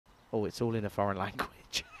Oh, it's all in a foreign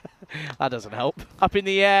language. That doesn't help. Up in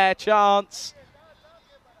the air, chance.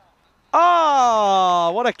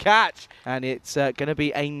 Oh, what a catch. And it's going to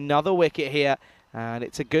be another wicket here. And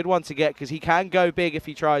it's a good one to get because he can go big if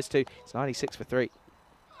he tries to. It's 96 for 3.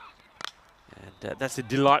 And that's a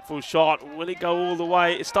delightful shot. Will it go all the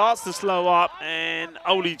way? It starts to slow up and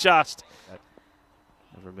only just.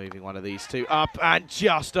 Removing one of these two up and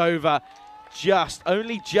just over.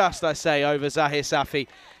 Only just, I say, over Zahir Safi.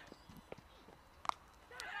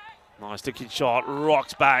 Nice looking shot,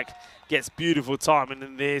 rocks back, gets beautiful timing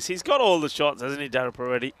in this. He's got all the shots, hasn't he,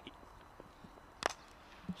 A.Darapureddy?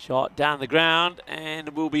 Shot down the ground, and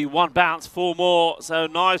it will be one bounce, 4 more. So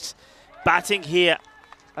nice batting here.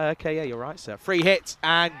 Okay, yeah, you're right, sir. 3 hits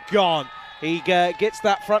and gone. He gets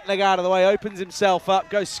that front leg out of the way, opens himself up,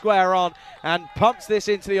 goes square on, and pumps this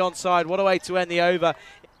into the onside. What a way to end the over.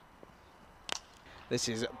 This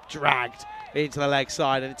is dragged into the leg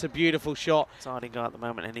side, and it's a beautiful shot. Siding guy at the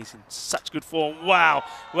moment, and he's in such good form. Wow.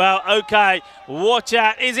 Well, okay. Watch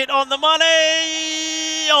out. Is it on the money?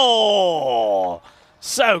 Oh,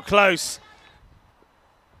 so close.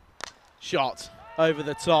 Shot over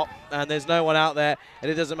the top, and there's no one out there,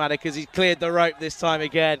 and it doesn't matter because he's cleared the rope this time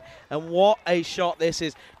again. And what a shot this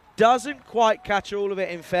is. Doesn't quite catch all of it,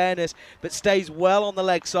 in fairness, but stays well on the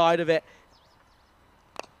leg side of it.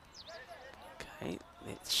 Okay,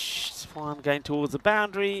 it's one going towards the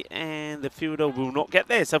boundary, and the fielder will not get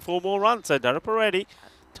there. So 4 more runs. So A.Darapureddy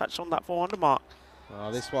touched on that 400 mark.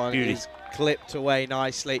 Well, this one is clipped away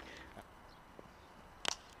nicely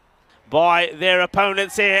by their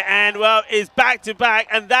opponents here, and well, is back to back,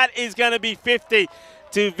 and that is going to be 50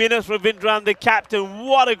 to Venus Ravindran, the captain.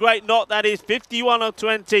 What a great knot that is. 51 or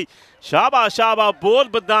 20. Shaba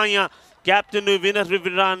board badaya captain nu Venus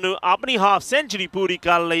Ravindran nu apni half century puri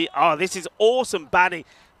kar li. Oh, this is awesome batting.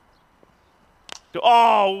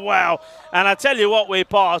 Oh wow. And I tell you what, we've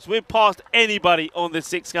passed anybody on the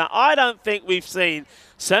 6 count. I don't think we've seen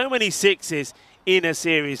so many 6s in a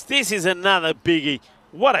series. This is another biggie.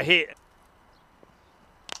 What a hit.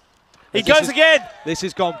 He goes again. This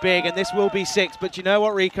has gone big, and this will be 6. But you know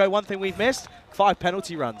what, Rico? One thing we've missed, 5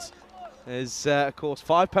 penalty runs. There's, of course,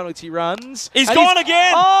 5 penalty runs. He's gone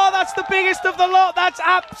again. Oh, that's the biggest of the lot. That's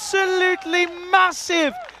absolutely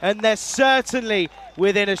massive. And they're certainly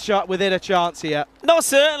within a shot, within a chance here. No,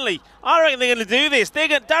 certainly. I reckon they're going to do this.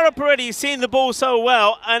 A.Darapureddy has seen the ball so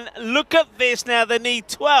well. And look at this now. They need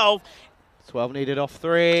 12. 12 needed off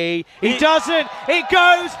 3. He doesn't. It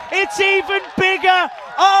goes. It's even bigger.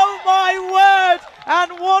 Oh, my word.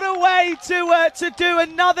 And what a way to do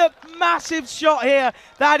another massive shot here.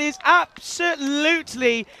 That is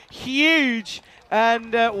absolutely huge.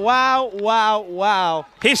 And wow, wow, wow.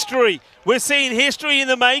 History. We're seeing history in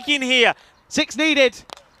the making here. 6 needed.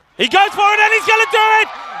 He goes for it, and he's going to do it.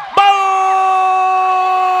 Boom!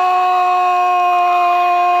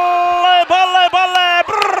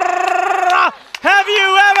 Have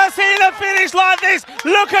you ever seen a finish like this?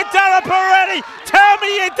 Look at A.Darapureddy. Tell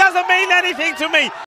me it doesn't mean anything to me.